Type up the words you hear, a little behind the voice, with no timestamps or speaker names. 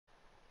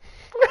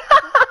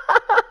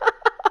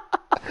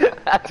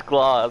That's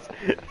class.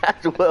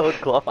 That's world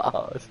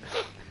class.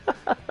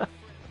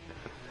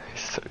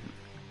 So...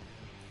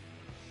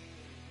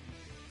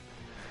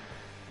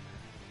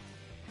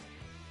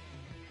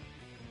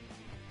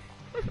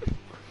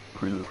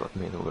 We look like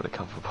me and we're gonna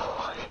come from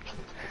behind.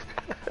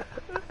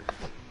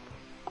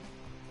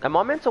 Am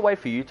I meant to wait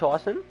for you,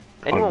 Tyson?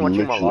 Anyone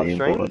watching my live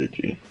stream?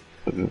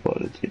 I've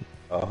invited you.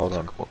 Oh, hold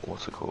on.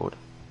 What's it called?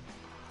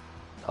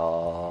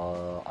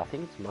 I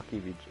think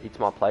it's It's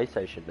my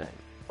PlayStation name.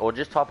 Or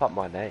just type up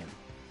my name.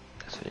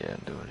 So yeah,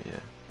 I'm doing it, yeah.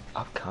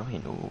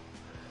 Upcoming, ooh.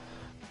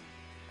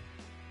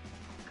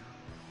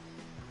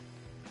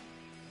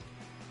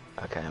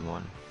 Okay, I'm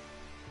on.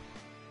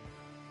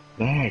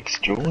 Max,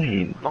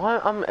 join.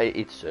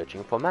 It's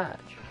searching for match.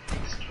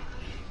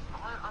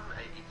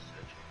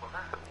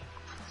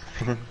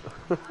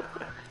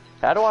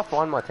 How do I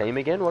find my team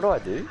again? What do I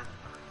do?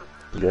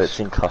 Yeah, it's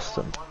in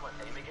custom.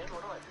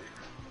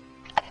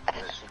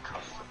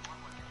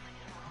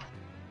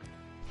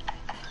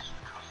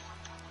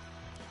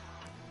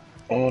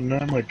 Oh no,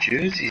 my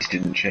jerseys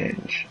didn't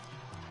change.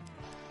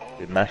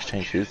 Did Max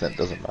change shoes? Then it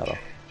doesn't matter.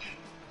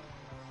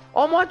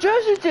 Oh, my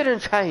jerseys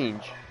didn't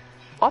change.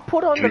 I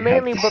put on the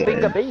Manly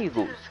Babinga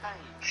Beagles.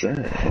 Same.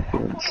 I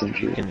put on some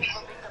jerseys.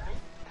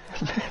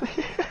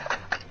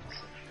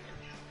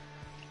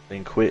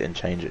 Then quit and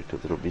change it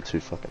because it'll be too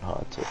fucking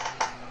hard to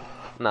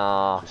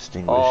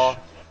distinguish. Oh,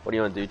 what do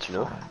you want to do,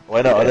 Chino?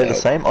 Wait, no, are they the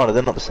same? Oh, no,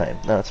 they're not the same.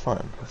 No, it's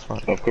fine. That's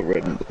fine. I've got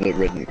the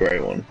red and grey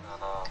one.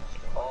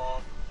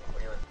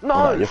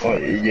 No! You're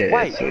fine. Yeah,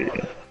 wait. So,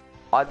 yeah.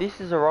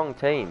 This is the wrong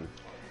team.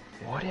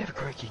 Why do you have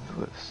Greg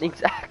Inglis?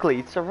 Exactly,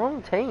 it's the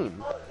wrong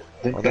team.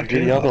 Well, then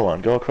do the other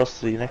one. Go across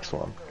to the next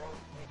one.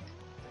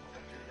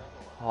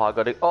 Oh, I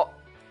gotta... Oh!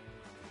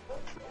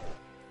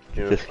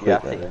 You Just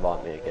have quit to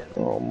invite me again.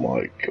 Oh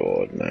my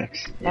god,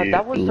 Max. No,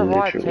 that was the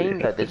right team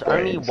though. There's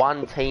only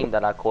one team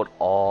that I called...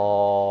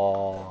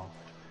 Oh...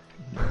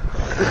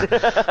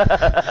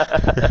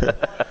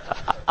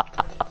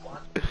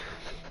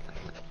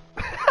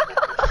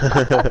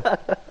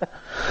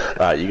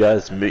 Alright, you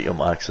guys mute your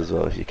mics as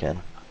well if you can.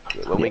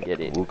 Yeah, when we get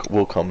in.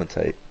 We'll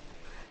commentate.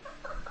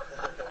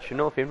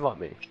 Shouldn't invite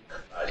me.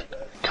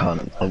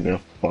 Cunt, I'm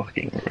gonna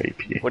fucking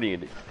rape you. What are you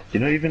gonna do?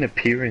 You're not even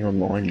appearing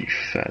online, you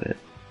fatted.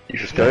 You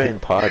Just go in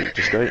party.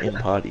 Just go in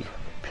party.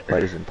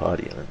 Players in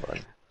party and then run.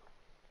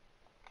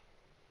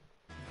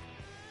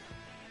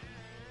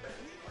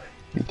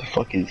 What the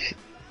fuck is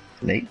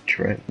Nate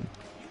Trent?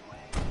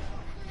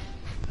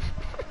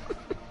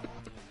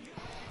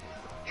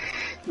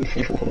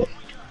 What?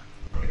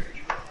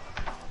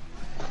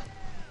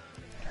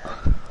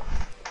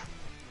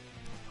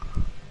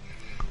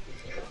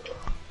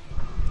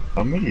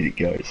 I'm ready to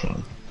go,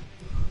 son.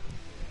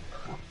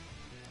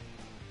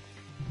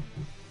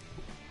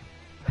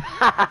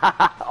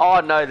 Oh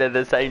no, they're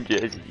the same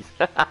jerseys.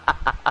 Oh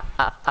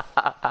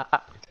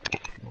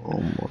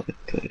my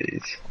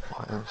days. I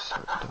am so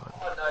done.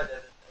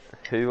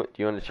 Who do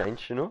you want to change,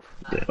 Shinoff?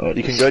 Yeah,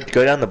 You can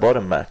go down the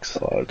bottom, Max.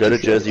 Oh, Go to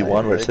just jersey like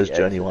 1 where it says yeah,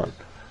 journey 1.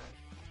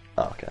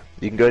 Oh, okay.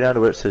 You can go down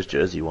to where it says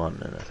jersey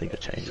 1 and I think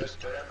it changes.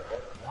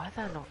 Why are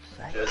they not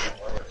saying?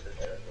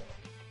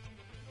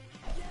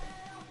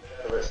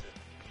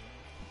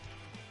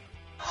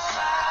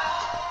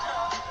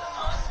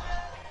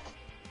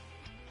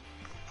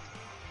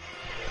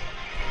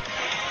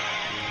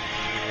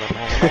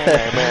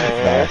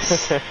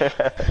 Nice.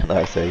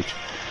 Nice, H.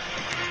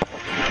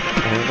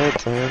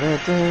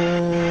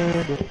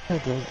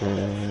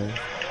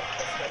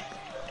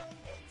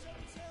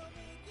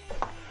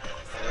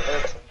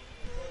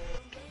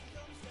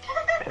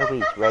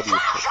 Everybody's ready.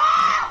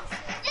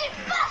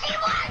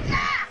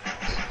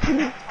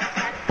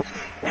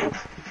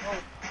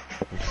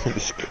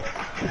 This guy.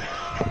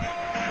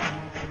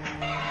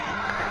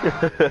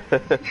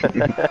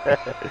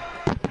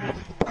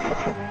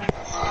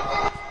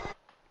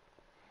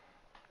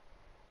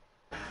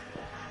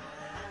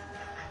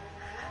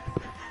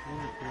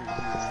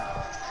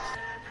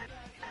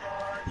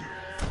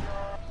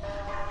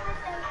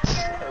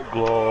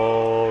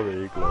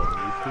 Glory,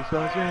 glory to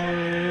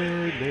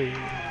Sydney.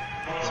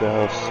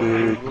 South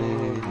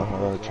Sydney,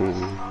 my true.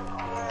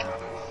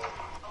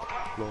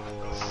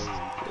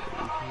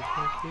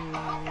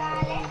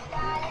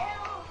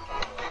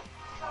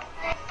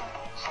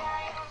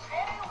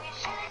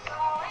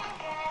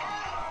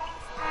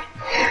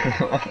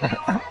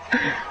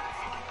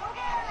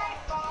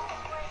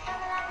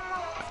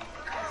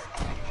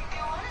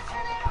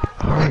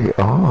 Hurry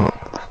up.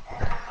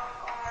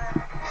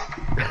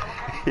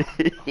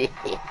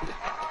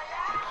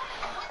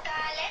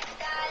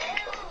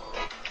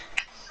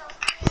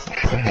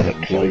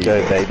 Here we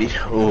go, baby.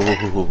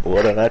 Ooh,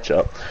 what a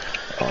matchup.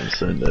 I'm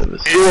so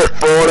nervous. Yeah,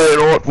 Friday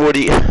night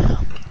footy.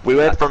 We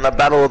went from the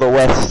Battle of the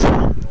West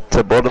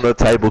to bottom of the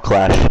table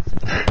clash.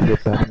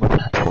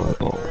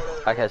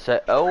 Okay, so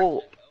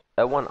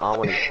L1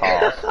 R1 is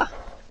pass,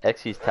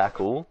 X is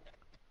tackle.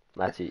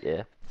 That's it,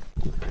 yeah.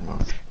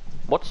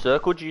 What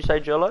circle did you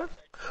say, Jello?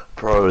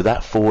 Bro,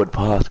 that forward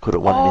pass could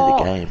have won me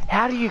the game.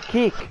 How do you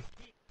kick?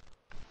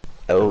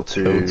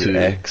 L2, L2.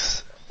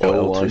 X,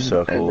 L1 L2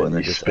 circle and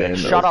then you just spam X.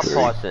 Shut up, L3.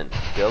 Tyson.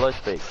 Girlo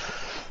speak.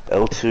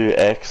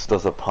 L2X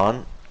does a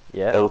punt.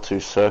 Yeah.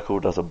 L2 circle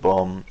does a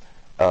bomb.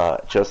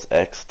 Just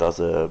X does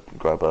a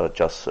grubber.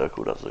 Just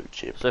circle does a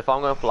chip. So if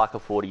I'm going for like a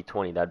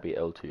 40-20, that'd be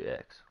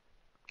L2X.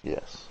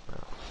 Yes.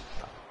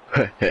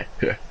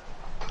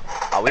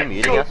 Are we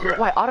muting us?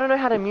 Wait, I don't know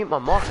how to mute my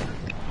mic.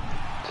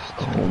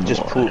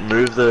 Just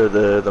move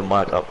the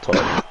mic up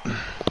top.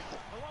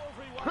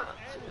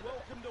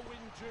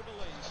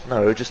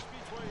 No, just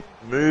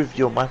move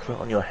your microphone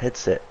on your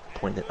headset.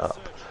 Point it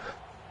up.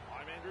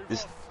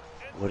 This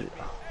what?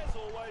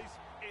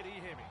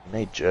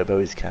 Made Gerbo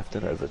his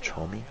captain over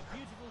Tommy.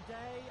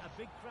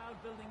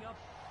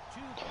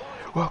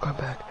 Welcome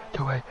back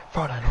to a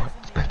Friday night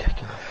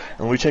spectacular.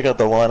 And we check out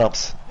the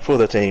lineups for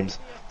the teams.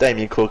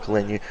 Damien Cook,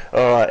 Lenu.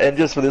 Alright, and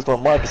just for this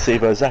one, Mike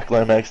Acevo, Zach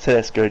Lomax,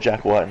 Tedesco,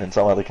 Jack Whiten, and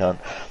some other cunt.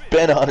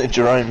 Ben Hunt and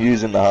Jerome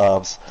Hughes in the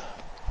halves.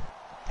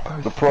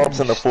 The props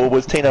and the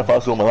forwards, Tino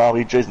Fussell,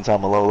 Malawi, Jason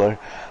Tamalolo,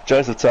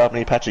 Joseph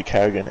Tarpany, Patrick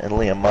Carrigan, and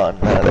Liam Martin.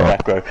 The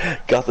back row,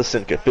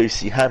 Gutherson,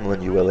 Kafusi,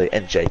 Hamlin, Uele,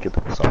 and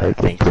Jacob. So,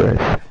 thank you.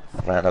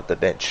 Round up the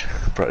bench.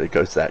 Bro, it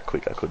goes that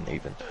quick, I couldn't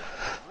even.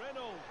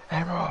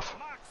 Hammer off.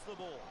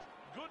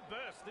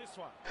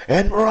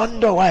 And we're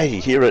underway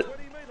here at...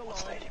 What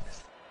stadium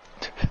is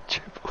it?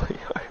 Jubilee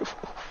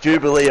Oval.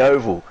 Jubilee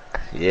Oval.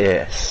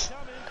 Yes.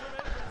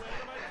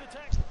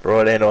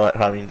 Friday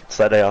night,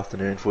 Saturday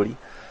afternoon footy.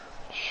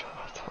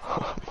 Shut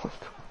up. Oh my god.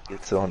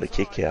 Gets it on to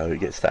kick out, who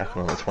gets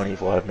tackled on the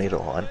 25-metre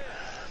line.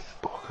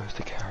 Ball goes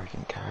to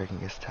Carrigan. Carrigan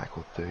gets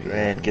tackled 30.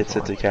 Grant gets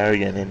it to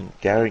Carrigan, and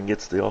Carrigan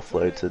gets the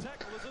offload to...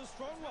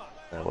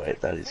 No,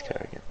 wait, that is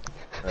Carrigan.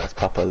 That's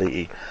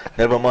Papali'i.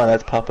 Never mind,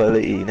 that's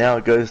Papali'i. Now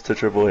it goes to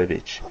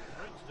Trebojevic.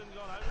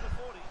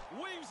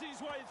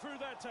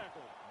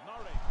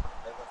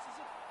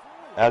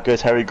 Out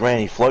goes Harry Grant.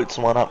 He floats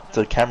one up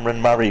to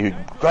Cameron Murray, who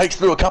breaks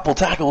through a couple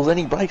tackles, and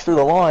he breaks through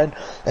the line.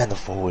 And the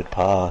forward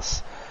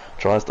pass.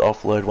 Tries to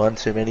offload one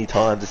too many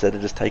times instead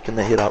of just taking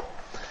the hit up.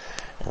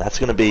 And that's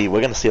going to be...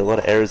 We're going to see a lot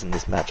of errors in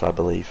this match, I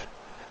believe.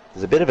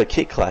 There's a bit of a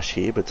kick clash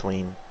here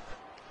between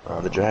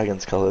the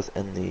Dragons colours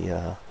and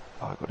the...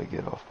 I gotta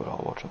get off, but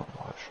I'll watch it on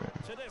live stream.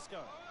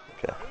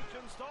 Okay.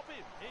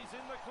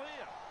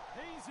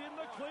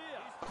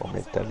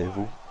 Comment that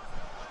level.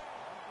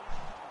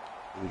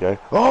 Here we go.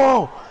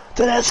 Oh!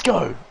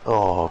 Tedesco!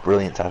 Oh,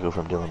 brilliant tackle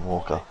from Dylan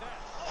Walker.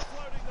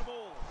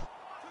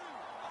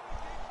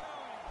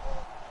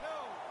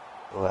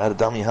 Oh, out of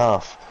dummy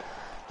half.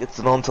 Gets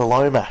it on to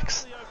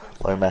Lomax.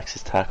 Lomax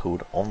is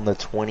tackled on the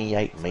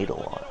 28-metre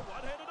line.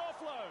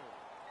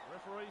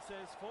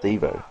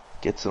 Devo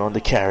gets it on to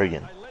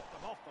Carrigan.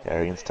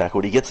 Carrigan's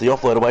tackled. He gets the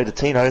offload away to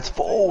Tino. It's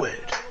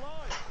forward.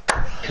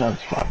 Can't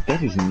fuck.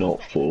 That is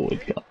not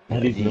forward.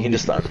 That is You not can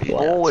just unmute now,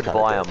 Forward it's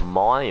kinda by a dead.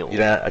 mile. You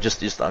know, I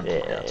just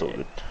unmute now. It's all Yeah.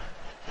 good.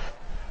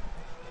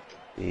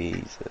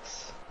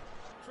 Jesus.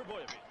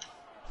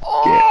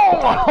 Oh!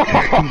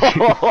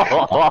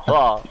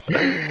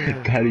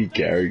 Paddy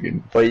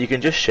Carrigan. But you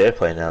can just share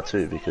play now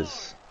too,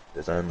 because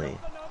there's only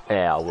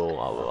Yeah, I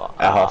will.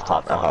 at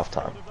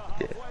halftime.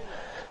 Yeah.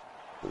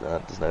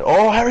 There's no.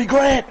 Oh, Harry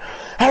Grant!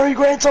 Harry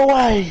Grant's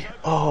away!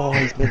 Oh,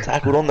 he's been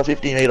tackled on the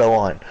 50-metre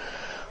line.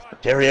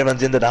 Jerry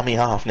Evans in the dummy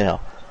half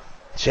now.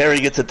 Sherry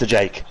gets it to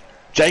Jake.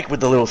 Jake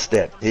with the little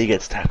step. He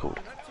gets tackled.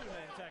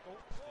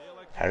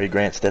 Harry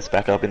Grant steps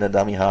back up in the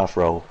dummy half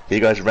roll. Here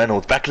goes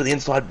Reynolds. Back to the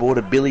inside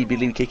border.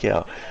 Billy kick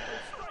out.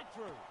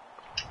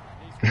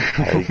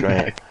 Harry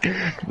Grant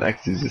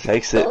Max is just...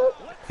 takes it.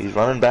 He's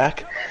running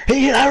back.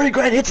 Harry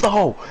Grant hits the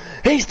hole.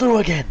 He's through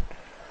again.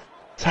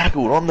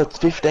 Tackled on the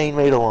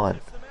 15-metre line.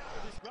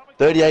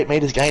 38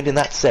 metres gained in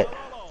that set.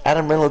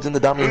 Adam Reynolds in the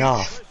dummy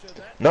half.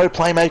 No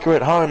playmaker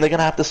at home. They're going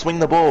to have to swing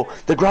the ball.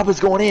 The grubber's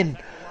gone in.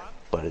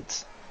 But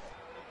it's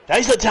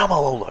Jason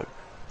Tamalolo,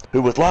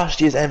 who was last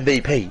year's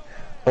MVP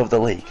of the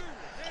league.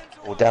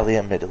 Or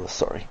Dalian medalist,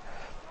 sorry.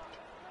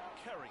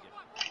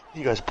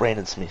 Here goes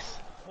Brandon Smith.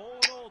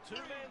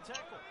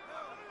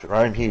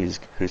 Jerome Hughes,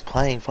 who's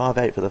playing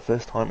 5'8" for the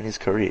first time in his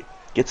career,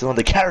 gets it on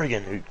to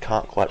Carrigan, who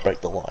can't quite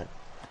break the line.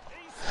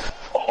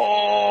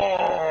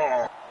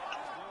 Oh!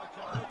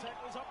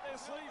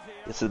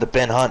 Gets it to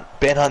Ben Hunt.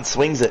 Ben Hunt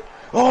swings it.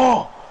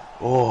 Oh!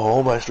 Oh,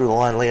 almost through the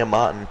line, Liam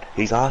Martin.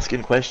 He's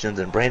asking questions,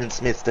 and Brandon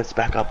Smith steps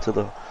back up to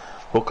the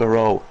hooker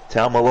roll.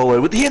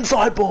 Tamalolo with the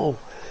inside ball.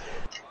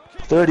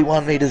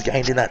 31 metres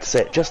gained in that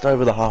set, just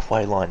over the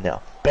halfway line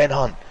now. Ben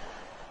Hunt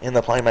in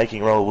the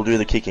playmaking role will do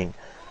the kicking.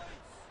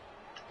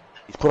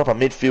 He's put up a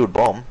midfield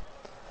bomb.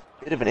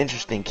 Bit of an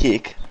interesting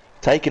kick,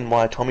 taken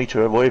by Tommy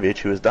Trebojevic,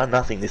 who has done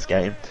nothing this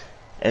game,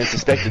 and is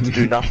suspected to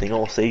do nothing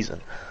all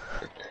season,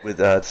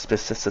 with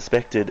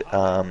suspected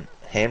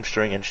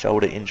hamstring and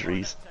shoulder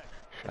injuries.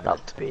 Shut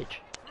up, bitch.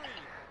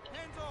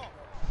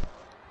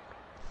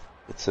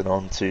 It's it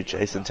on to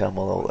Jason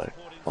Tamalolo.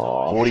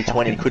 Oh,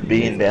 40-20 could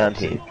be inbound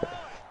here.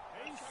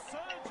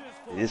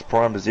 It is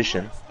prime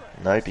position.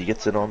 Nope, he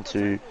gets it on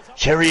to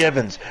Cherry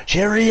Evans.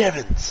 Cherry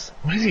Evans!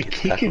 What is he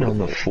kicking on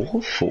the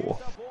 4 for?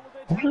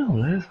 What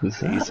on earth was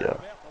that? Easier.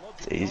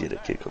 It's easier to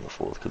kick on the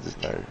fourth because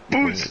there's no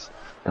Boost.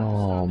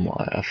 Oh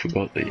my, I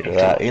forgot that you have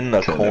Yeah, to in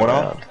the turn corner.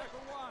 around.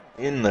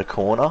 In the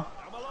corner.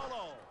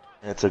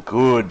 And it's a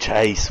good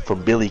chase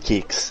from Billy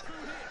Kicks.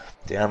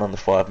 Down on the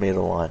 5-metre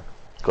line.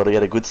 Got to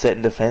get a good set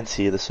in defence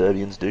here, the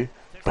Serbians do.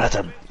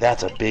 But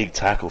that's a big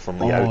tackle from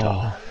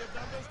Leota.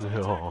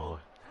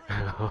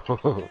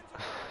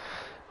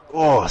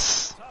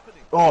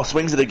 Oh.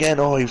 Swings it again.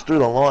 Oh, he was through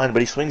the line,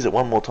 but he swings it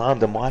one more time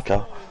to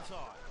Micah.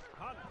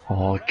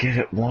 Oh, get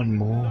it one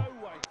more.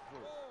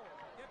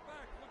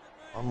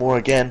 One more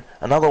again.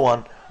 Another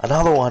one.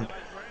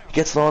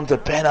 Gets it on to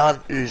Ben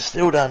Hunt, who's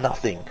still done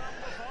nothing.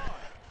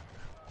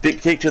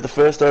 Big kick to the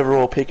first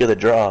overall pick of the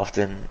draft,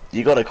 and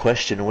you got to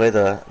question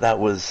whether that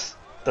was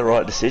the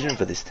right decision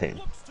for this team.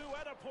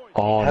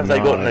 Oh, Have no, they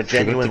gotten a I forgot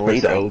genuine to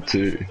press leader?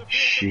 L2.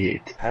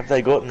 Shit. Have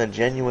they gotten a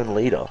genuine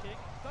leader?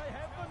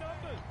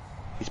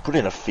 He's put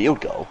in a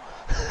field goal.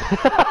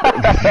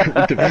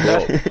 What the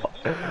flop?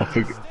 I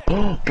forgot.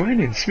 Oh,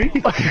 Brandon Smith!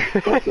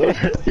 What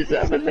is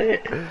happening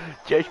there?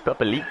 Josh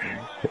Papali'i.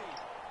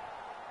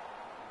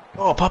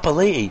 Oh,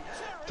 Papali'i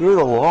through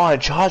the line,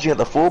 charging at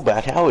the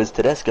fullback. How has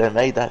Tedesco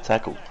made that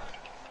tackle?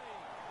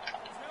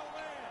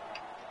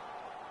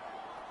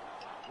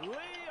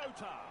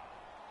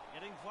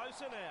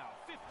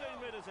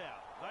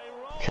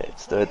 Okay,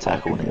 it's third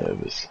tackle now.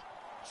 Nervous.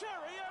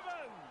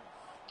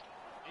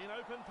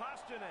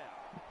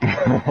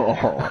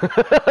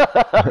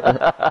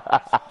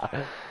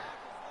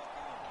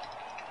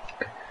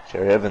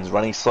 Cherry Evans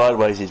running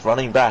sideways, he's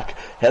running back,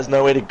 has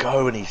nowhere to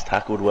go, and he's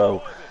tackled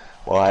well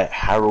by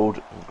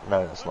Harold.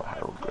 No, that's not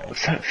Harold Grant.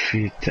 What's that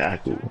feed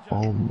tackle?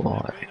 Oh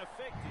my.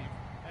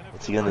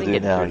 What's he going to do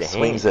now? He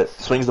swings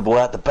the ball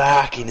out the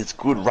back, and it's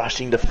good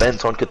rushing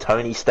defence on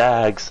Katoni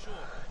Staggs,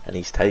 and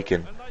he's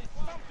taken.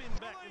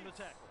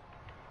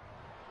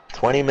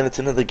 20 minutes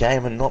into the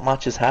game, and not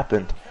much has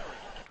happened.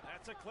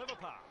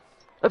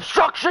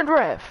 Obstruction,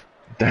 ref!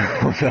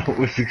 That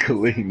was a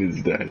clean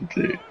as that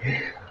too.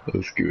 That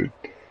was good.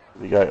 Here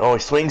we go. Oh, he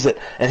swings it,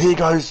 and here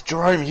goes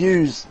Jerome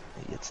Hughes.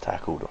 He gets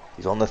tackled.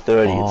 He's on the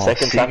 30. Oh,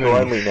 Second tackle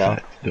only now.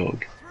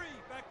 Dog.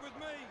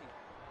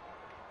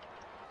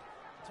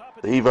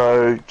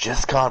 Evo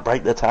just can't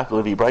break the tackle.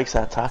 If he breaks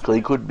that tackle,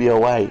 he could be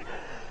away.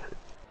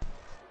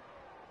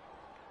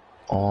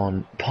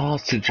 On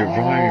pass to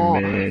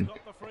Jerome, man.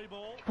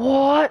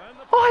 What?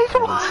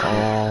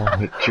 Oh,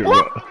 he's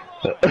Jerome.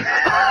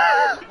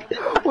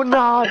 well,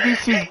 nah,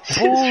 this is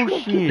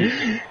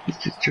bullshit.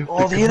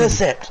 Oh, the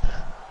intercept.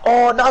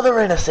 Oh, another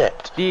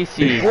intercept. This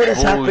is What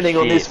is happening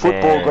on this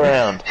football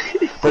ground?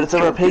 But it's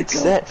a repeat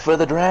set for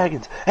the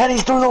Dragons. And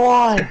he's through the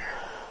line.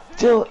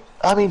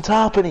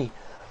 Tarpany.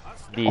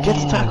 This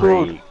Gets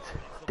tackled.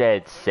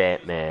 Dead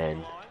set,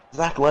 man.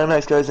 Zach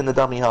Lomax goes in the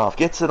dummy half.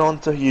 Gets it on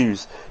to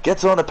Hughes.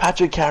 Gets it on to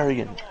Patrick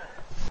Carrigan.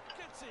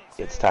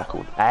 Gets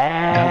tackled.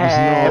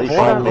 Hey, was not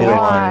what a fair.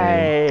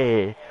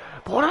 lie.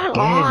 What a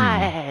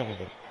lie.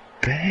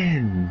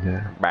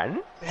 Ben.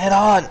 Man? Ben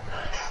Hunt.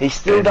 He's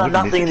still Ben, done look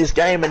at nothing in this. this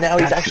game, and now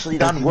he's actually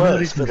done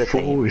worse for the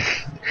team. forward.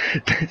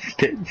 That's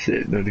dead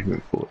set, not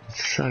even forward.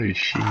 So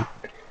shit.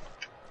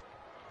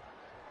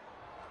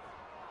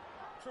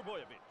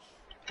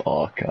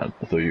 Oh, I can't.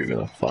 I thought you were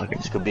gonna fucking.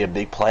 This could be a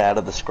big play out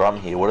of the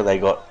scrum here. What do they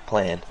got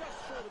planned?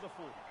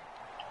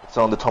 It's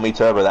on the Tommy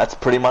Turbo. That's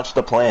pretty much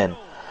the plan.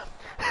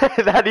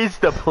 That is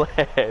the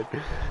plan.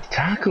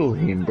 Tackle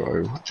him,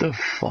 bro. What the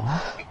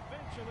fuck?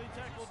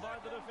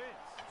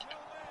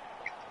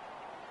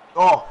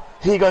 Oh,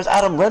 here goes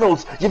Adam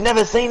Reynolds. You've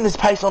never seen this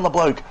pace on the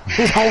bloke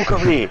his whole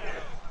career.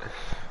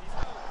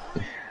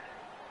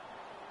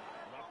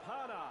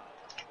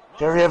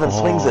 Jerry Evans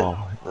swings it.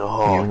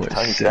 Oh,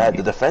 Tony's bad.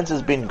 The defense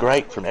has been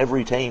great from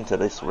every team to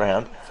this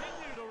round.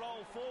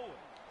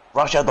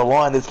 Rush out the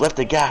line. It's left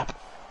a gap.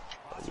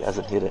 But he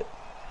hasn't hit it.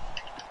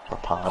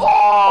 Rapana.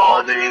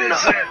 Oh, the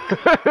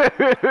intercept!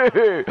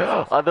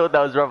 I thought that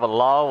was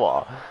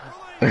Ravalawa.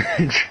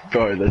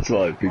 Bro, that's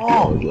why I picked it.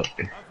 I was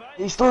like,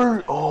 He's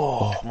through.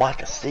 Oh,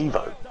 Micah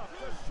Stevo.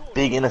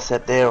 Big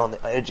intercept there on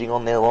the edging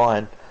on their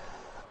line.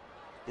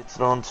 Gets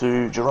it on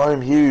to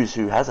Jerome Hughes,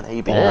 who hasn't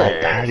he been oh,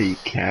 great. Paddy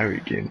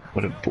Carrigan.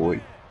 What a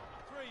boy.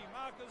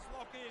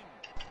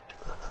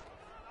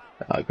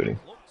 I got him.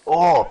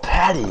 Oh,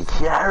 Paddy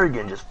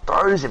Carrigan just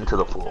throws him to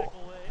the floor.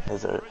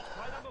 There's a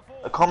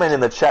comment in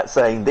the chat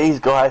saying these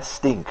guys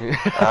stink.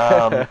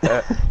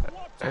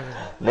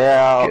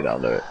 Now, Get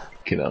under it.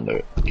 Get under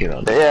it. Get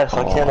under it. yes,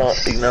 I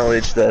cannot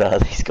acknowledge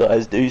that these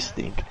guys do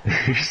stink.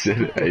 Who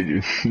said it,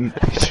 Adrian?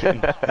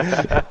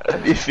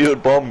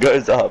 Midfield bomb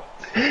goes up,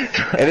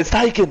 and it's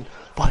taken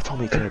by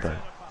Tommy Turbo.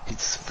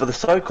 It's for the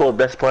so-called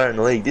best player in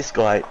the league. This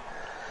guy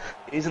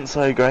isn't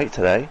so great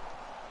today.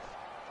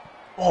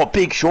 Oh,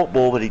 big short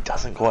ball, but he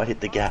doesn't quite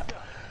hit the gap.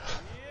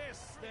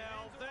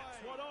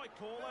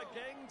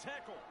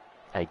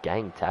 A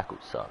gang tackle,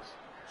 sus.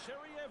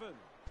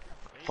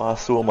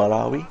 Faisal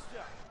Marawi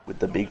with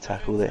the big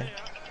tackle there.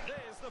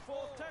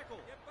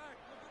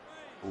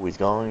 Oh, he's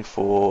going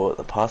for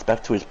the pass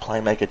back to his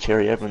playmaker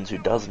Cherry Evans, who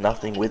does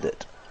nothing with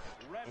it.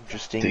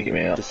 Interesting Dig him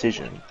out.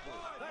 decision.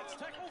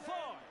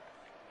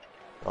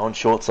 On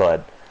short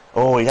side.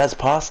 Oh, he has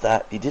passed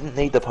that. He didn't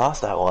need to pass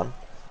that one.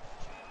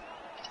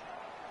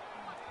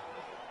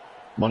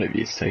 One of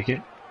yous take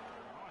it.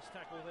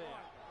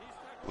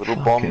 Little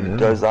Fucking bomb hell.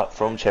 goes up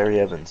from Cherry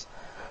Evans.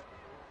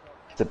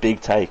 It's a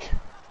big take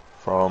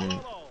from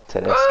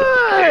Tedesco.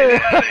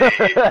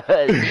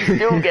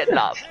 Still getting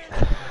up.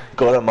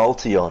 Got a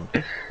multi on.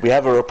 We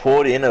have a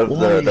report in of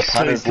Why the he's so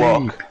punter's deep?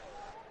 lock.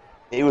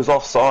 He was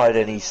offside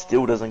and he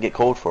still doesn't get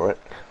called for it.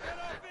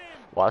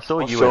 Well, I saw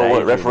Not you sure and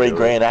what Adrian referee do it.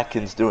 Grant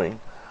Atkins doing.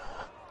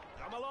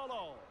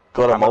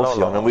 Got a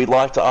multi on, and we'd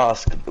like to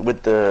ask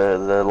with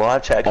the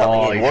live chat coming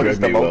Oh, in, he's what is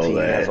read the me multi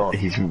well he has there. on?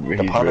 He's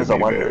The punters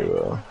read are me very wondering.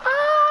 well.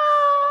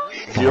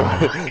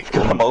 He's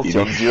got a multi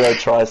on, 0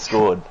 tries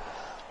scored.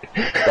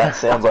 That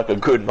sounds like a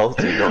good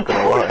multi, not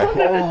gonna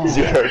lie.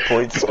 0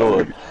 points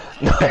scored.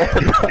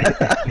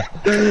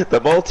 The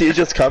multi has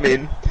just come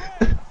in.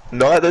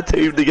 Neither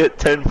team to get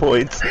 10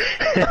 points.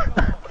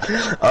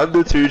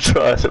 Under 2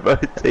 tries for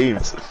both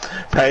teams.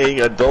 Paying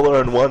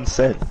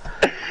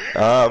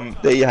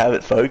 $1.01. There you have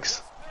it,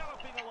 folks.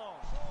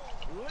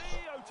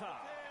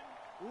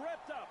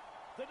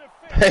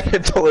 Paying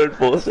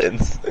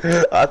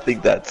 $1.04. I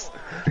think that's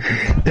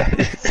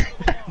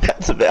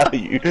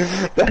value.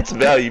 That's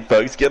value,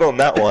 folks. Get on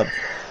that one.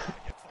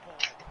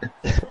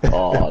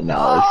 Oh,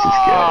 no, let's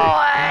just go.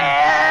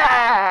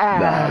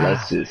 Nah,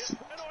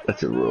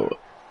 that's a raw.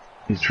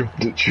 He's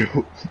dropped a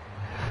jewel.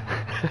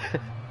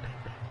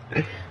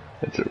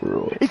 That's a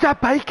raw. Is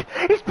that bake?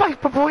 It's bake,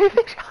 boy.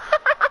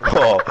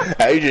 Oh,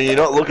 Adrian, you're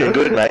not looking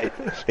good, mate.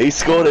 He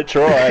scored a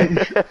try.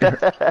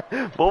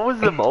 What was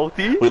the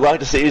multi? We'd like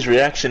to see his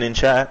reaction in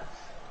chat.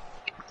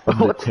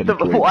 What's the,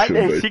 why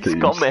there's 6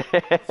 comments?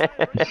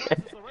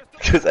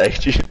 Because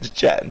Adrian's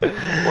chatting.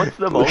 What's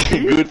the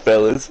Looking multi? good,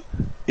 fellas.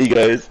 He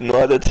goes,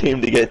 neither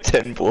team to get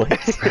 10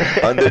 points.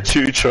 Under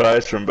 2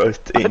 tries from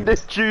both The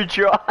teams. Jew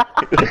try.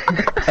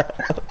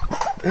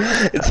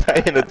 It's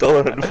paying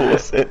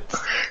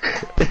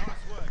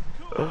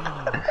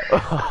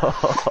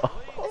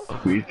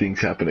 $1.04. Weird things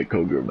happen at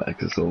Cogra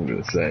Max, that's all I'm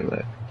gonna say,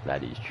 mate.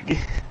 That is true.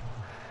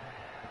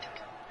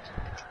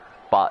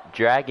 But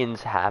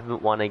Dragons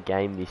haven't won a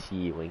game this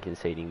year when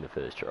conceding the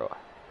first try.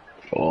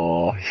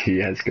 Oh, he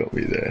has got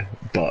me there.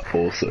 But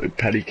also,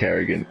 Paddy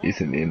Carrigan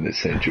isn't in the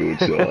St. George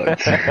side.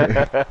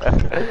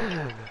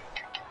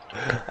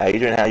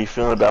 Adrian, how you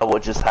feeling about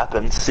what just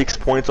happened? 6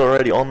 points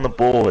already on the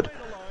board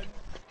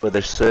for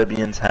the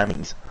Serbians'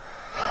 hammies.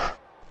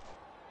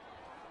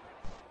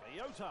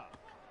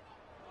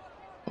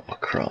 Oh,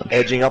 crunch.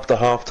 Edging up to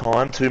half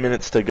time, 2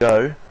 minutes to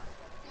go.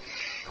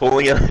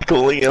 Calling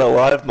it a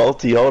live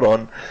multi, hold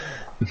on.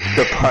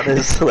 The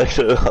punters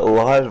selected a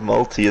live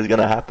multi is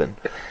gonna happen.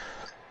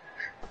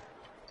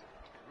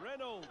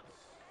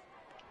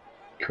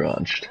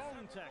 Crunched.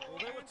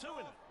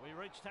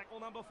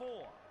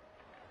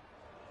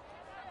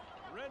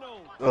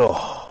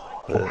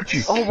 Oh, What'd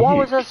you Oh, why kick?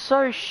 was that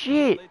so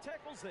shit?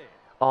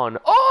 On.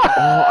 Oh,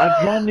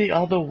 I'd run the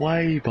other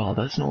way, but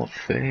that's not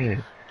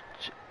fair.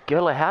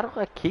 Girl, how do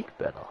I kick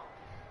better?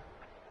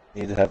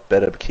 need to have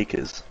better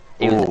kickers.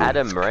 It was Ooh.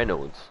 Adam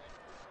Reynolds.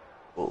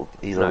 Well,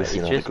 he's No, obviously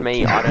it's not a just good me.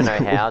 kicker. I don't know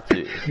how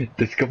to.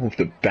 That's come off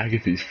the back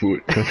of his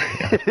foot.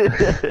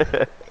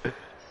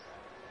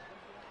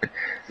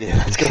 Yeah,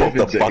 that's come off 7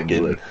 the seconds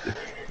bucket. left.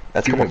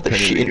 That's Give come him off the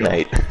penalty shit, goal.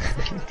 mate.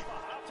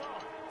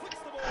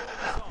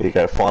 Here you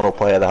go, final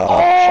play of the half.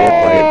 Oh!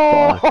 Share play.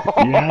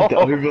 You had the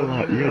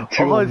overlap. You had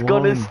 2 I was on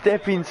gonna 1.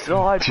 step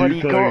inside, but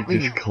he got me.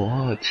 Just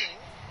clutch.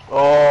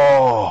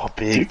 Oh,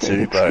 big Two two,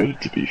 looks bro.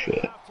 good, to be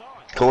fair.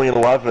 Calling it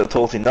alive for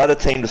Talty. Another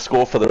team to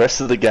score for the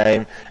rest of the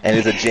game, and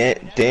as a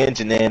Dan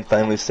Janan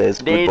family says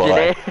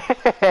goodbye.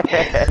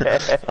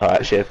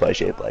 Alright, share play.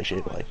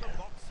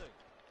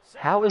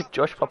 How is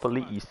Josh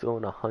Papali'i still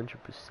on 100%?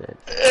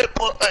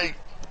 Play.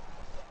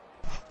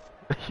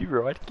 Are you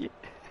right, kid?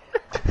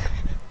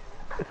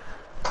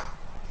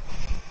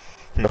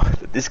 No,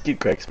 this kid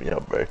cracks me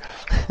up, bro.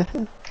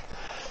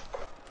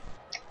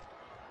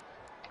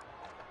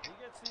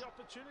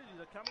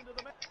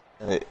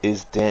 And it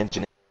is Dan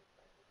Janan.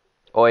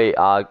 Oi,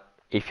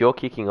 if you're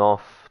kicking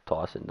off,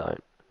 Tyson,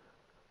 don't.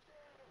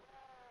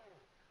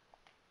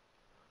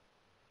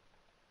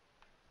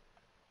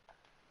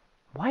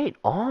 Wait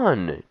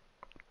on,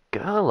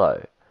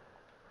 Gerlo.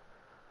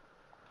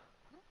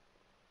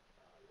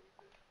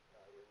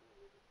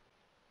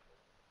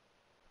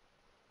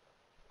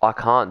 I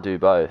can't do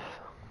both,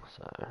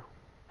 so.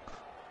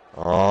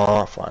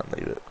 Oh, fine,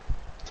 leave it.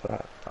 It's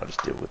alright, I'll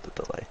just deal with the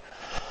delay.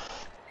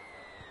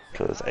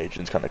 Because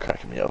Adrian's kind of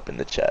cracking me up in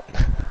the chat.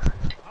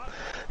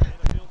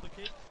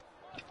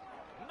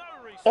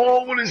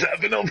 Oh, what is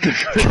happening off the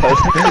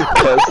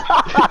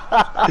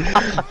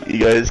You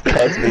guys,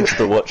 Cuz needs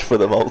to watch for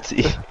the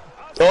multi.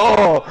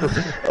 Oh!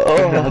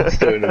 Nuts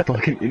doing a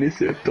fucking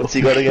intercept. What's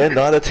he got again?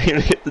 Neither team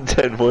to get the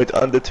 10 points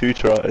under 2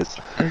 tries.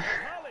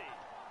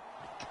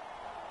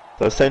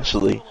 So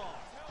essentially,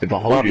 If I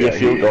it hold might be you a out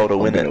field here, goal to I'm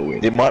win gonna it.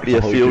 win. It might be If I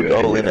a hold field you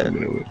out goal here, in it. I'm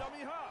gonna win.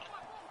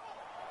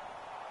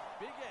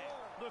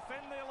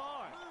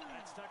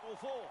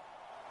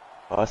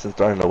 Tyson's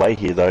throwing it away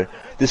here though.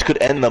 This could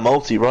end the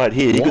multi right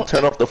here. He could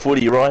turn off the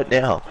footy right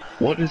now.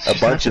 What is A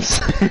bunch of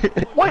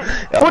What?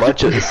 a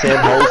bunch of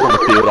Sam Holes on the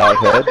field, I've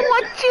heard.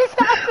 What just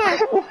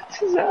happened? What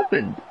just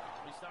happened?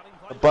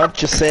 A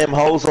bunch of Sam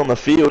Holes on the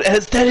field. And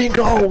it's dead in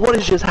goal. What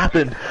has just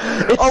happened?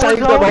 It I was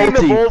saved the holding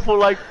the multi. ball for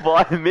like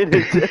 5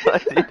 minutes and I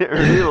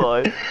didn't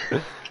realise.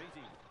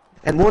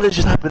 And what has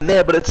just happened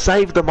there? But it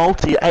saved the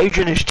multi.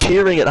 Adrian is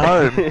cheering at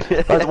home.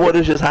 Like, what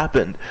has just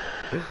happened?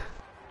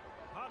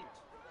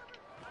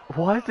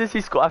 Why does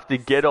this guy have to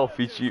get off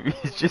his shoe?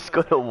 He's just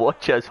got to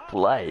watch us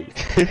play.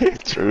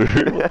 True.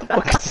 What the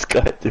fuck is this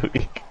guy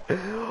doing?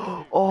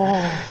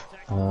 Oh.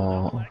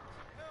 Oh.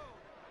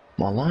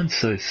 My line's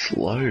so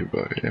slow,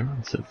 bro.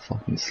 Everyone's so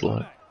fucking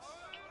slow.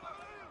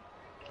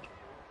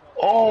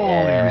 Oh,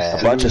 Yeah.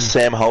 A bunch of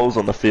Sam Holes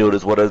on the field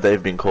is what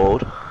they've been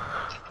called.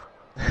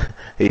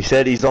 He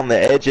said he's on the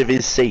edge of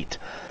his seat.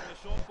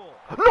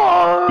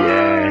 No!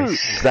 Yes.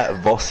 Is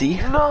that Vossi?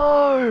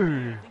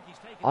 No!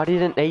 I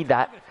didn't need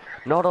that.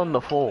 Not on the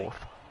 4th.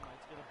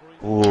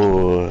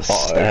 Ooh,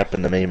 that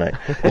happened to me, mate.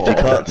 If you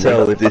can't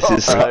tell if this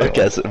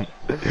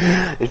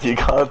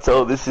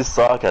is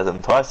sarcasm,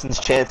 Tyson's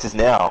chance is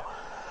now.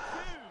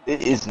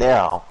 It is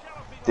now.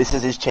 This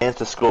is his chance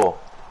to score.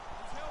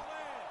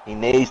 He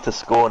needs to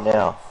score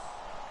now.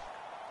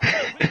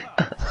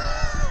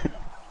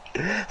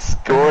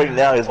 Scoring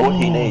now is what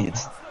he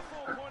needs.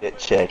 Get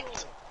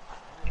checked.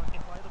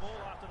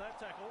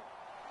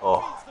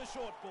 Oh.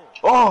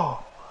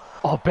 Oh!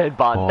 Oh, Ben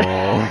Bun. Oh,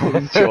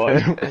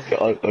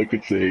 I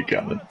could see it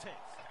coming.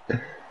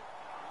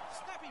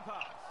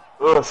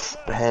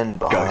 Ben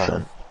Go, Bun.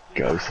 son.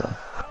 Go, son.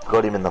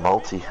 Got him in the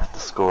multi to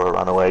score a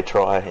runaway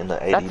try in the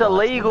 89th That's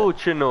illegal,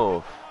 minute.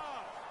 Chinov.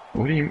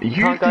 What do you mean?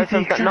 You Can't go did the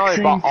from exact no,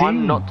 same but thing.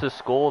 I'm not to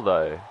score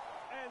though.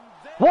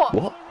 What?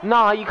 What?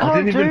 Nah, you I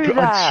can't didn't even. do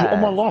that.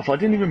 On my life, I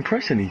didn't even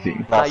press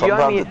anything. No, No, you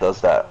sometimes only- it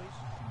does that.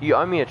 You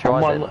owe me a try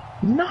On my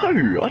then. no,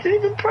 I didn't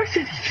even press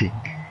anything.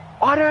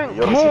 I don't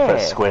You obviously care.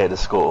 press square to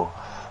score.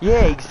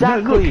 Yeah,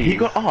 exactly. No, look, he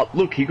got up.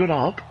 Look, he got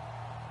up,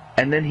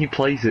 and then he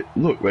plays it.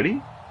 Look,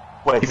 ready?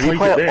 Wait, He did he plays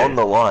play it it there. on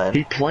the line?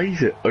 He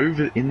plays it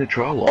over in the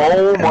try line.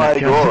 Oh and my that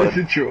counts God. as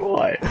a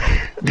try.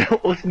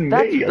 That wasn't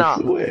That's me, I nah.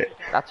 swear.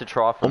 That's a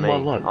try for On me. my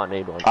life. I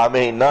need one. I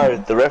mean, no,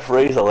 the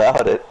referees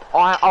allowed it.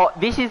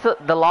 This is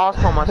the last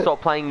time I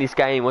stopped playing this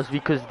game was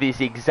because this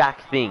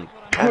exact thing,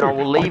 and I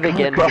will leave can't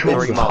again for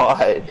control 3 It's that. months.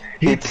 tied.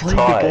 He It's played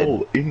tied. the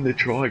ball in the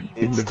try, in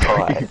It's the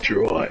tied. fucking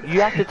try.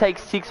 You have to take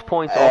 6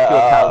 points off your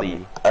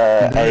tally.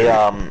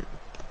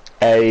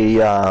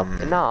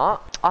 Nah,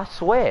 I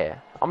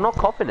swear, I'm not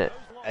copping it.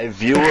 A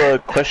viewer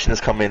question has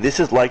come in. This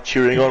is like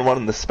cheering on one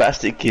of the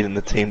spastic kid in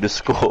the team to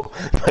score.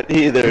 But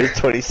here there is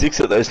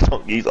 26 of those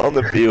donkeys on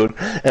the field,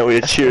 and we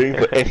are cheering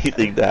for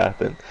anything to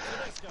happen.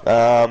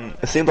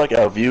 It seems like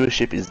our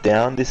viewership is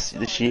down this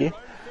year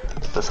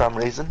for some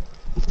reason.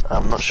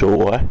 I'm not sure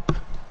why.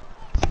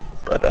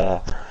 But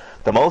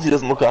the multi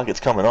doesn't look like it's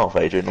coming off,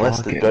 Adrian, unless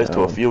Fucking it goes to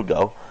a hell. field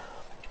goal.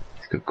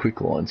 He's got quick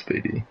line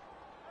speedy.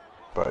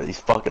 Bro, he's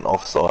fucking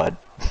offside.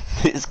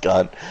 This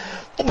gun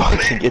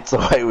fucking gets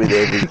away with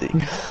everything.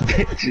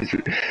 Just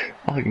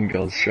fucking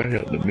goes straight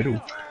out the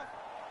middle.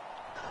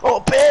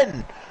 Oh,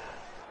 Ben!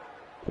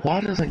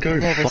 Why doesn't it go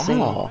Never far?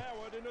 seen.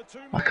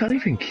 I can't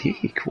even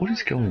kick. What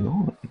is going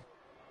on?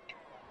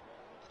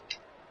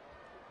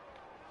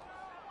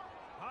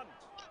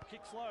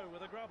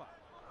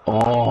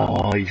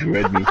 Oh, he's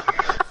read me.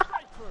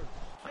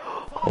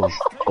 I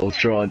was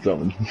trying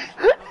something.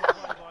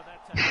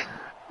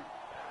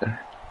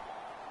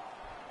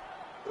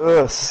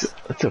 Yes.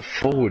 That's a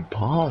forward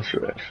pass,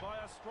 Ref.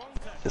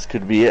 This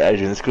could be it,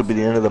 Adrian. This could be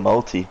the end of the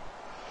multi.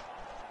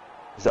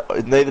 Is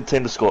neither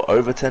team to score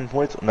over 10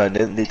 points? No,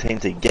 neither team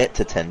to get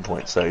to 10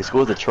 points. So he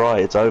scores a try,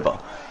 it's over.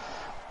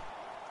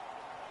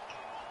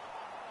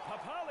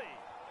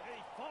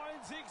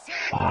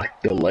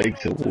 Fuck, the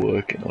legs are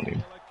working on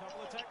him.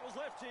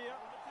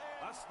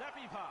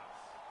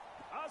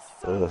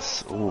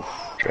 Yes. Oof.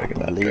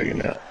 Dragging out,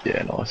 dragging out.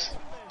 Yeah, nice.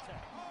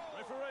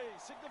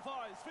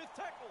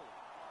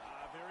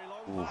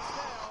 Oof.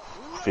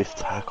 Fifth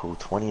tackle,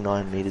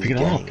 29 metres Pick it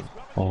up. gain.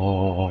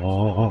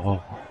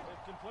 Oh.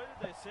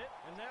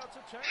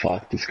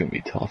 Fuck, this is gonna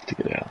be tough to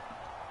get out.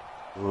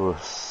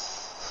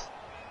 Oof.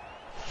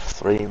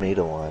 3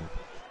 metre line.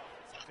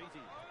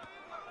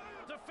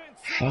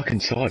 Fucking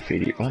side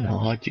feed it, run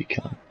hard you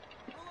cunt.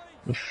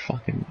 The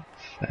fucking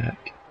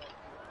fuck.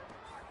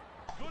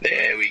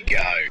 There we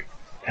go.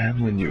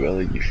 Hamlin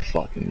Urella, you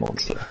fucking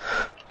monster.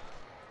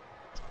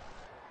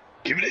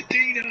 Give it a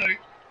Dino!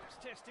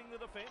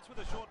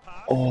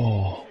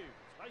 Oh.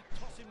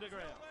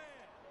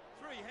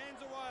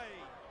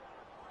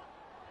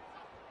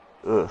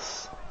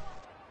 Yes.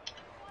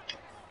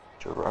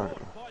 Jerome.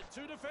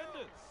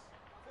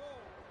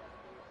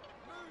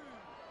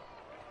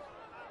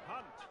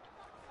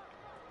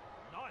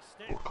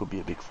 It could be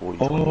a big 40.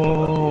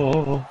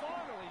 Oh.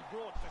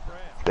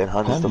 Ben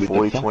Hunt is Hunt the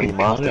with the 40-20 fucking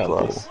cutout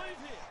masterclass.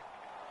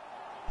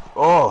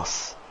 Oh,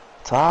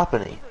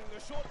 Tarpany.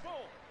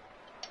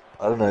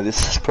 I don't know,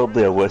 this is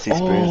probably a worse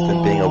experience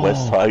than being a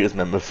West Tigers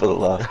member for the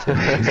last 2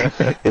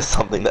 years. It's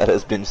something that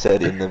has been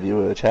said in the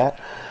viewer chat.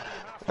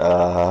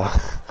 And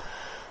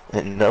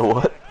you know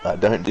what? I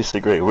don't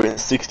disagree. We're in the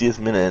 60th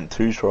minute and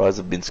 2 tries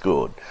have been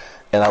scored.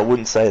 And I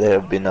wouldn't say there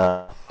have been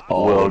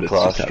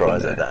world-class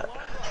tries at that.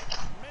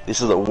 This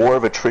is a war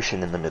of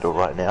attrition in the middle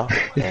right now.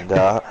 And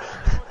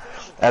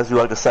as we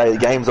like to say, the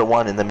games are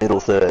won in the middle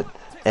third.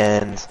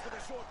 And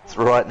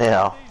right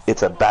now,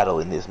 it's a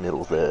battle in this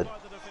middle third.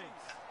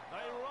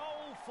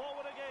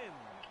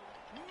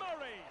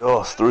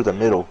 Oh, it's through the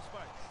middle.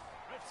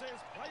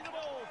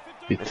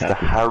 Mr.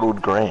 Harold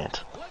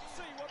Grant.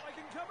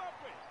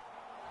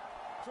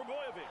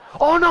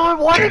 Oh no,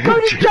 why did it go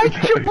to Jake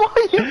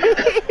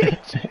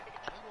Trebojevic?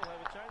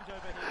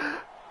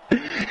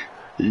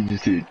 You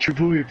just see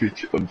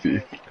Trebojevic on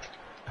 5th.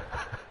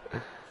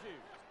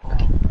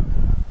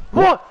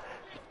 What?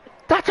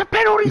 That's a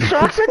penalty, sir.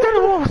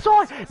 Accidental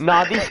offside.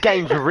 Nah, this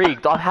game's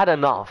rigged. I've had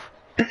enough.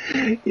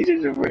 He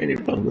just ran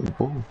in front of the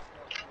ball.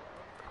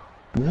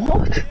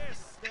 What?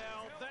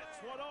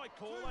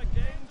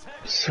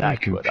 So That's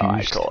confused. what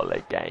I call a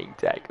gang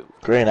tackle.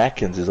 Grant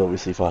Atkins is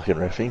obviously fucking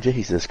reffing.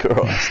 Jesus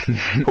Christ.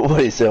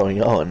 What is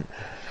going on?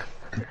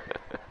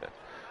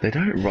 They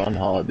don't run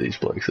hard, these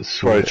blokes, I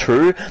swear. Bro,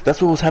 true? That's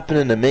what was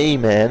happening to me,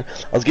 man.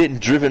 I was getting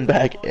driven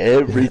back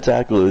every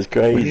tackle. It was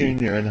When you're crazy. in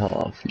your own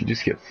half, you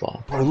just get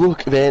fucked. Bro,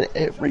 look, man.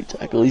 Every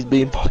tackle, he's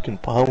being fucking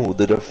pummeled.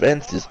 The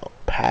defense is on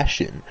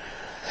passion.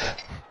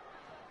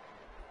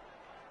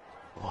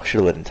 Oh, I should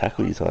have let him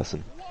tackle you,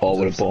 Tyson. Oh,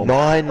 what a bomb.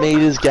 9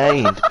 meters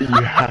gained. You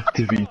have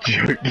to be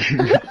joking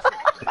me.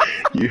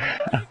 You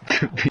have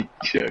to be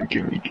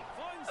joking me.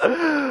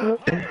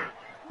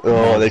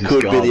 Oh, that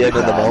could be the end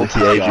of the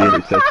multi,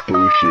 Adrian. That's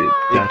bullshit.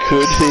 It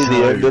could be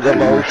the end of the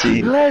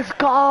multi. Let's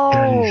go!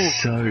 That is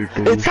so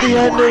bullshit. It's the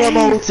end of the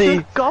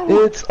multi.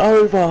 Go. It's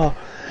over.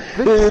 Let's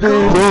It go.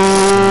 is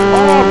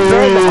Oh,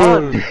 Ben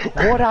over. Hunt.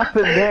 What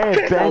happened there,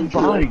 Ben Ben's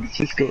Hunt? legs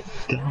just got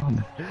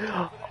done.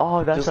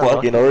 Oh, that's Just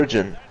like in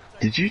Origin.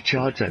 Did you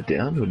charge that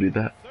down, or did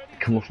that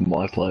come off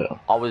my player?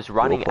 I was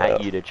running Your player.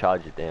 at you to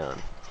charge it down,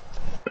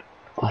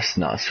 I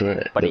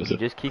swear. but there he was a-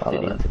 just kicked I it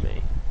don't know. into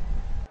me.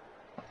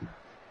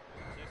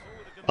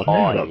 I've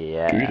Oh, never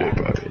yeah. booted it,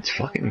 bro. It's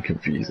fucking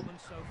confusing.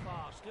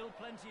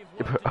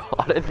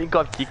 I don't think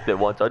I've kicked it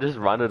once. I just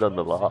run it on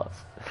the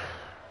last.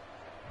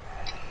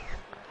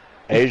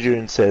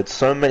 Adrian said,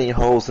 so many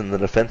holes in the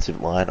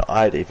defensive line,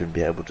 I'd even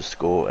be able to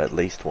score at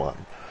least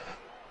one.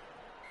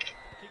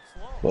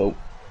 Well,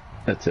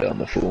 that's it on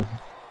the full.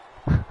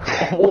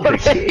 What a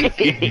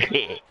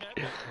kick!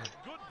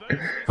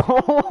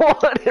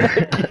 What a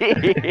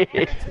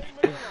kick!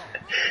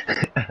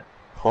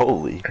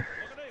 Holy.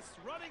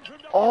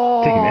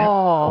 Oh! Take him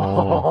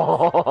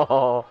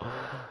out.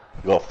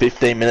 We've got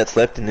 15 minutes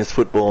left in this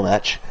football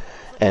match,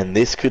 and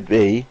this could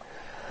be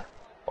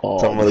Oh,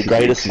 some of this the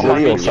greatest is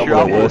footy or exactly some of the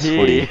trouble worst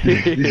footy.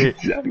 This is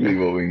exactly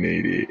what we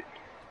need here.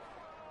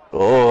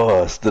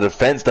 Oh, it's the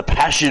defense, the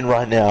passion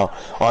right now.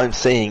 I'm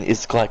seeing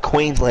it's like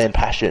Queensland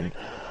passion,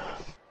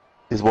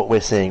 is what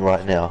we're seeing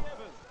right now.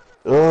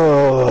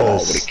 Oh, Oh,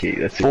 what a kick.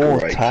 That's a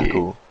fourth great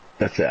tackle. kick.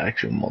 That's an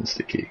actual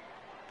monster kick.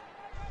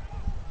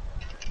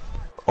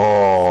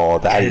 Oh,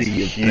 that is Eddie,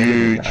 you're better than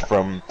huge that.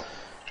 from...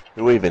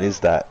 Who even is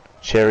that?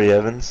 Cherry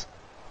Evans?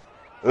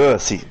 Oh,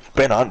 see,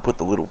 Ben Hunt put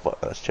the little...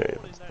 That's Cherry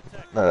Evans.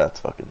 No, that's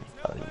fucking...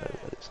 I don't even know who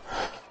that is.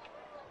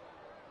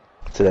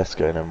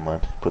 Tedesco, never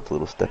mind. Put the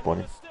little step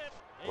on him.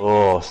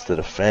 Oh, it's the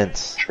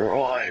defense.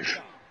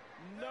 Drive.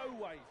 No!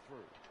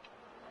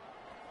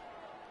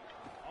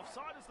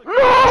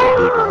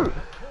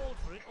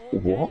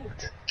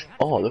 What?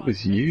 Oh, that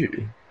was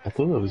you. I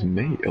thought that was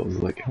me. I was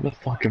like, how the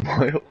fuck am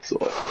I outside?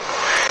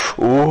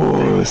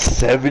 Oh,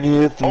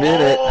 70th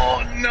minute.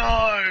 Oh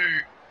no!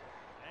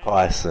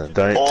 Tyson,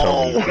 don't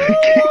tell me. What a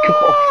kick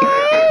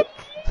off!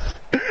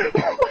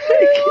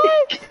 What a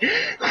kick!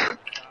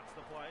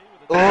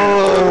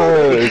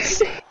 Oh,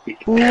 it's...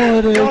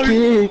 What a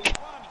kick.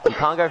 You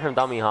can't go from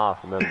dummy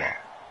half, remember?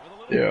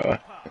 Yeah.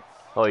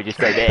 Oh, you just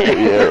go there.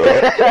 Yeah,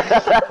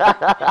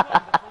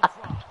 right.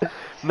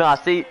 Nah,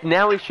 see,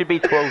 now it should be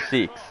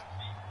 12-6.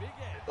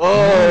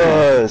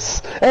 Oh,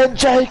 and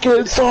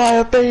Jacob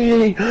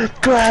Sayafini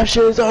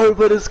crashes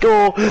over to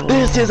score.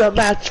 This is a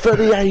match for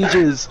the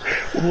ages.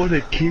 What a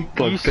kick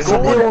by You Ben.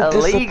 scored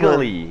Still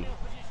illegally.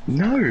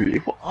 No.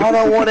 I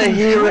don't want to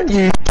hear it,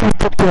 you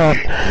fucker.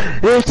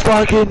 It's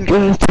fucking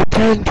goes to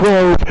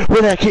 10-12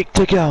 with a kick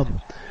to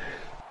come.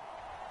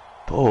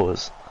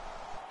 Pause.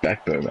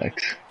 Backbone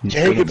Max. He's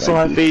Jacob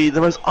gonna make this. Sayafini,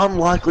 the most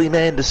unlikely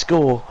man to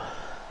score.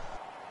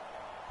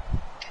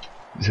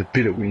 There's a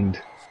bit of wind.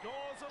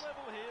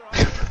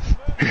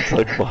 It's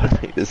like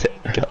 5 meters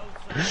out. Go.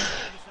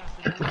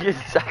 Look at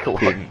Zach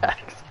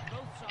Lomax.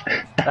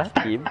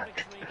 That's him.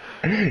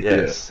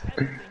 Yes.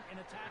 Yeah.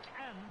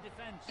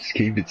 Just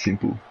keep it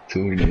simple. That's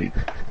all we need.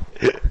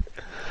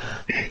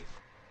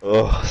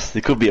 Oh,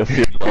 there could be a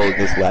field goal in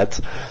this,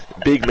 lads.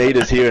 Big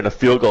meters here and a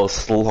field goal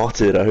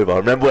slotted over.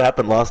 Remember what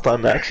happened last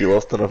time, Max? You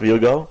lost on a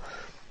field goal?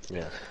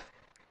 Yeah.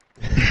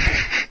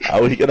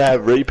 Are we gonna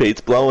have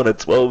repeats blowing a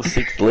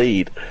 12-6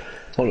 lead?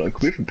 Hold on,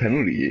 quick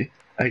penalty here.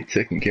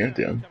 8-second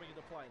countdown.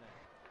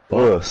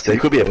 Oh, there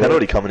could be a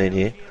penalty coming in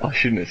here. I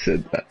shouldn't have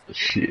said that.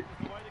 Shit.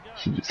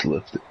 Should just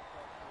left it.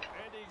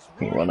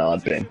 Run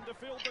hard, Ben.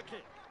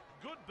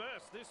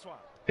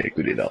 Yeah,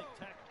 good hit up.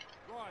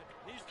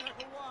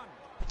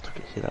 Took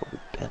a hit up with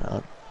Ben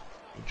Hunt.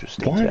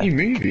 Interesting. Why aren't you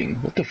moving?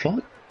 What the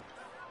fuck?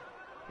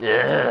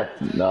 Yeah.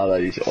 No,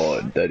 that is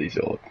odd. That is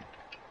odd.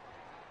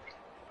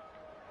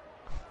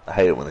 I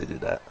hate it when they do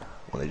that.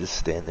 When they just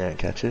stand there and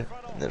catch it,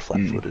 and they're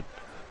flat-footed.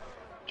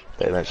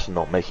 They're actually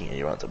not making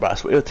any runs. But I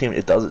swear your team,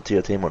 it does it to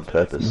your team on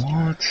purpose.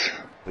 What?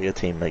 Your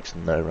team makes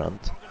no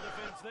runs.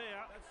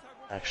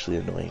 Actually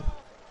annoying.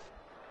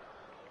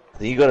 I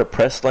think you gotta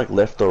press like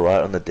left or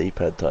right on the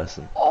D-pad,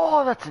 Tyson.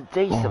 Oh, that's a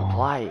decent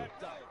play.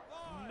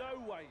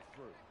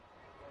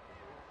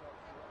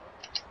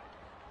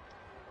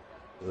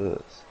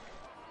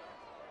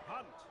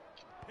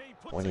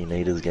 20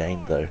 metres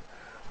gained though.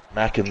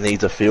 Mackham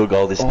needs a field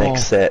goal this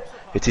next set.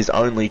 It's his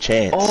only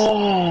chance.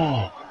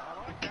 Oh,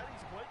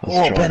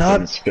 Ben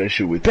Hunt.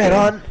 Special with Ben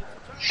Hunt.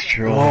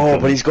 Oh,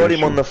 but he's got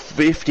him on the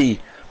 50.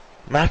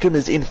 Mackham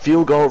is in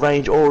field goal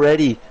range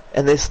already,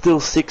 and there's still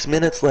 6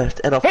 minutes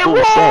left and a full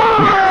set.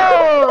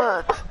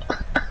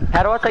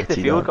 How do I take the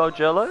field goal,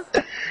 Jello?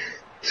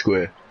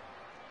 Square.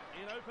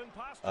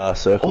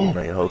 Circle,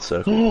 no, you hold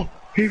circle. Oh,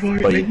 he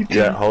won't But you need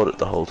don't to. hold it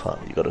the whole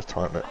time, you gotta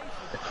time it.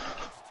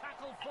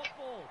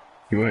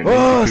 He won't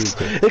Oh, need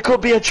to. there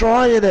could be a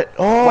try in it.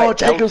 Oh, Wait,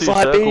 Jacob L2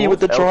 Saibini circle? with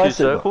the try L2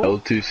 signal. circle?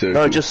 L2 circle.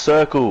 No, just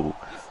circle.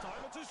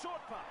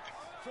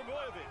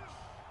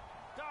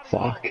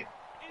 Fuck.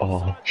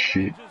 Oh,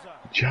 shit.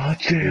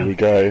 Charge Here we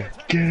down. go.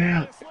 Get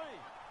out.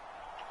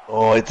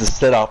 Oh, it's a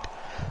setup.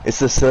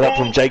 It's a setup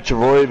from Jake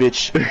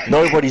Travojevic.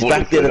 Nobody's What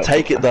back a there to setup.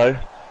 take it though.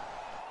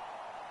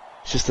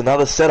 It's just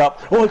another setup.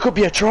 Oh, it could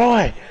be a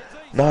try.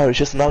 No, it's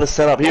just another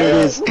setup. Here it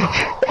is.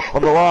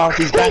 On the last,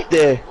 he's back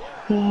there.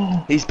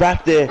 He's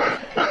back there.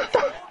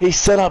 He's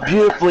set up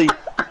beautifully.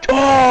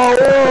 Oh,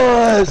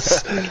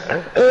 yes!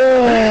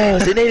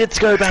 Yes! It needed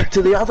to go back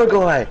to the other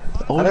guy.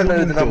 I don't know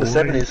who the number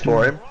 7 is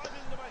for him.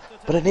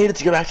 But it needed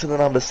to go back to the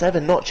number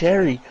 7, not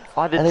Cherry.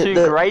 Oh, the And two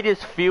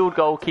greatest field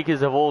goal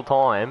kickers of all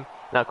time.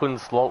 And I couldn't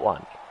slot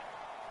one.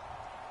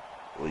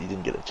 Well, you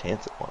didn't get a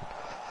chance at one.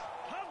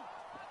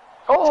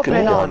 Oh, Could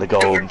be going the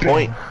golden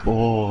point.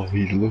 Oh,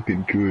 he's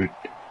looking good.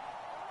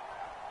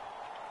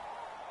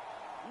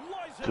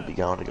 Could be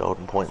going to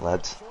golden point,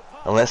 lads.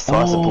 Unless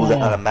Tyson pulls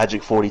out a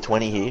magic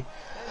 40-20 here.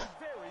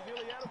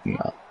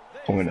 Nah,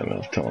 I won't have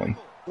enough time.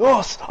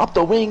 Ross, up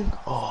the wing.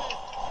 Oh.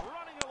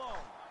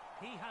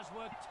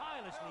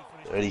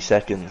 30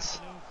 seconds.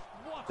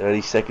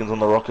 30 seconds on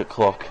the rocket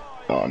clock.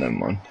 Oh, never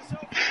mind.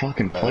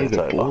 Fucking play it's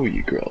the over. ball,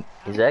 you grub.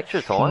 Is there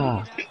extra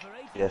time? Fuck.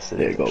 Yes, it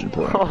Yeah, is. golden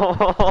point.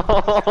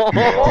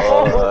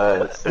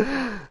 Yes.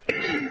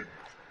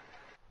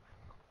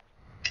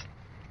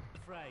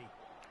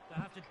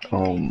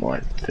 Oh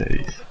my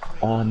days.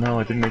 Oh no,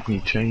 I didn't make any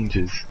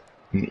changes.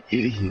 I'm an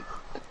idiot.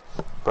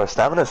 Bro,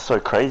 stamina's so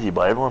crazy,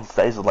 but everyone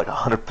stays with like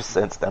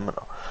 100%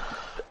 stamina.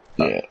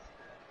 Yeah.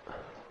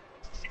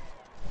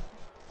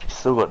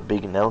 Still got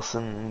Big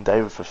Nelson,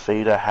 David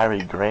Fafita,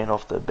 Harry Grant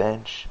off the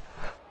bench.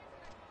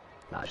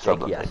 Nah,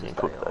 Some of Jakey them has they to can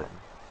stay cook on. though.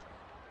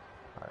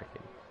 I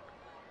reckon.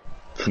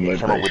 For Come up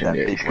with motivation, that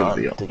yeah, big he's gonna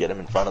be run on. to get him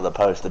in front of the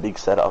post, the big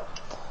setup.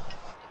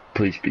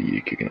 Please be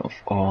you kicking off.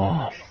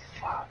 Oh,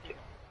 fuck.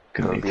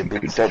 Gonna Gonna need be a some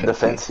big good set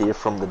defense here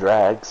from the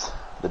drags,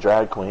 the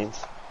drag queens.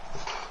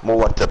 More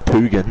like the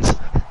Poogans.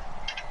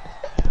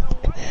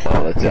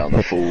 Oh, that's out in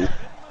the full.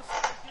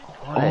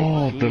 What a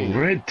Oh, the kick.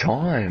 red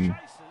time.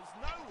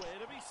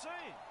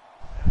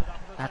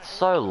 That's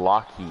so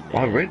lucky, man.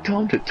 I red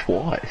timed it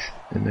twice,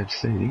 and they've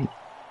seen it.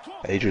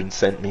 Adrian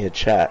sent me a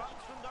chat.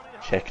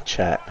 Check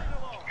chat.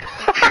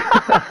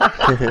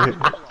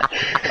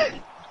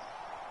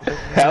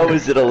 How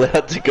is it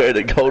allowed to go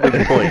to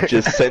golden point?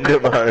 Just send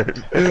him home.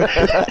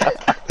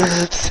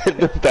 Send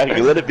him back.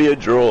 Let it be a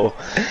draw,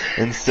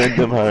 and send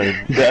him home.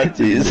 That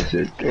is Put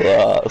him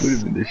class.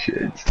 in the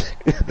sheds.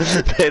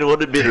 Ben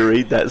wanted me to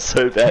read that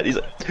so bad. He's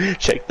like,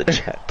 check the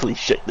chat, please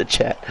check the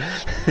chat.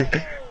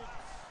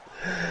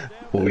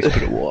 Always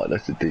put it wide,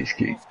 that's a decent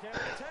kick.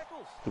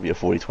 Could be a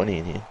 40-20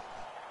 in here.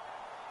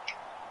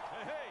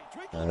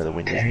 No, the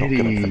wind is not going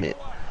Daddy. to commit.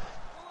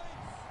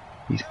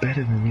 He's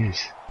better than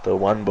this. The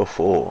one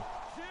before.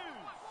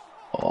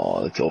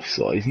 Oh, that's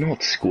offside. He's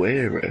not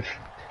square, ref.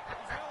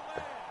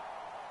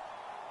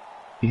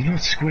 He's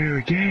not square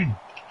again.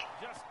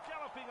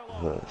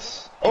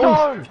 Yes.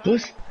 Oh,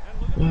 let's...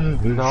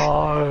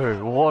 No,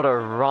 what a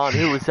run.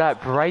 Who was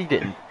that?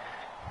 Braden.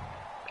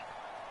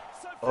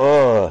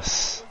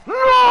 Us.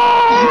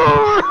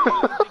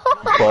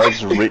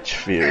 Buzz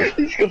Richfield.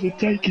 He's got to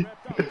take it.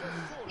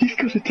 He's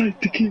got to take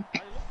the kick.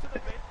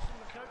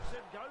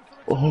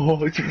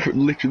 Oh, it's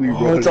literally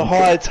Oh, right. it's a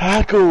high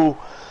tackle.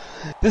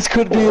 This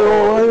could be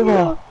all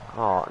over.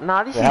 Oh,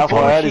 nah, this How is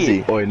far out is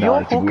bullshit. he? Oh, no,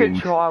 Your it's hooker wind.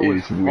 try It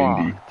was is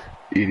windy. fucked.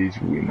 It is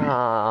windy.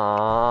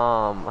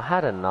 I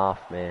had enough,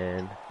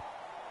 man.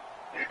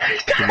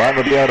 He might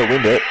not be able to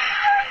win it.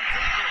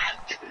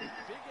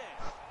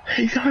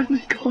 He's only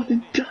gone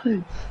and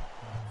done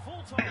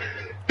it.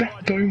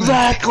 Backbone.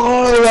 Zach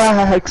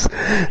Lorax!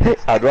 Hey,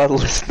 I'd rather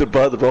listen to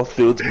Brother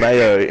Rothfield's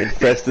Mayo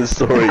infest the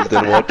stories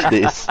than watch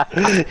this.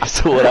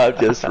 It's what I've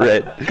just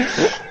read.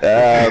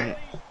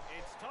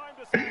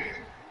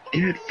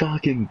 Get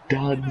fucking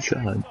done,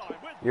 son.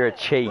 You're a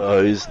cheat.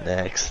 Oh, who's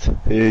next?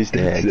 Who's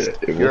next?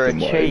 You're a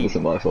cheat. It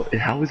wasn't my fault.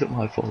 How is it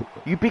my fault?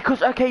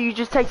 Okay, you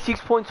just take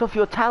 6 points off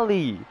your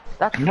tally.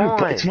 That's No, fine.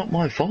 but it's not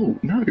my fault.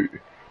 No.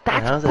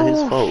 That's How's that his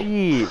fault?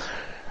 bullshit.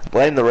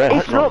 Blame the ref.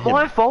 It's not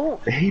my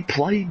fault. He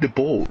played the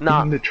ball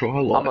Nah, in the try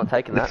line. I'm not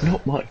taking that. It's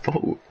not my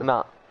fault.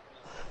 Nah.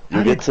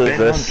 You get to Ben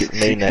verse Hunt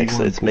get me next.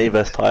 61 It's me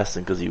versus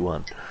Tyson because you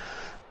won.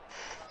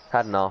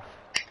 Had enough.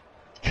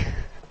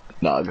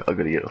 No, I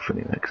gotta get off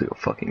anyway because I got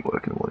fucking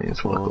work in the morning.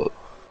 That's what I got.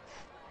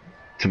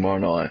 Tomorrow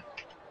night,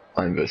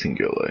 I'm versing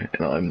Gurlo,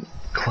 and I'm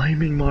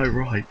claiming my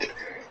right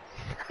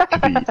to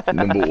be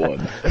number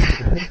one.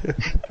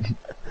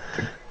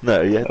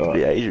 No, you have to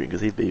be Adrian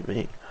because he beat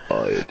me.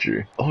 Oh yeah,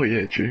 true. Oh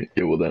yeah, true.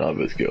 Yeah, well then I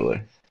verse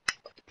Gurlo.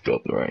 Go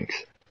up the ranks.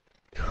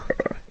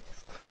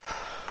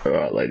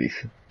 Alright, ladies.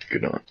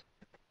 Good night.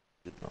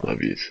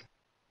 Love yous.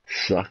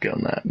 Suck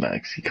on that,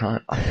 Max. I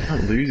can't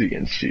lose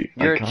against you.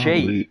 You're I a can't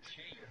cheat. Lose.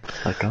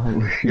 I can't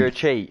lose. You're a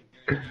cheat.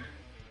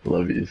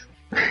 Love yous.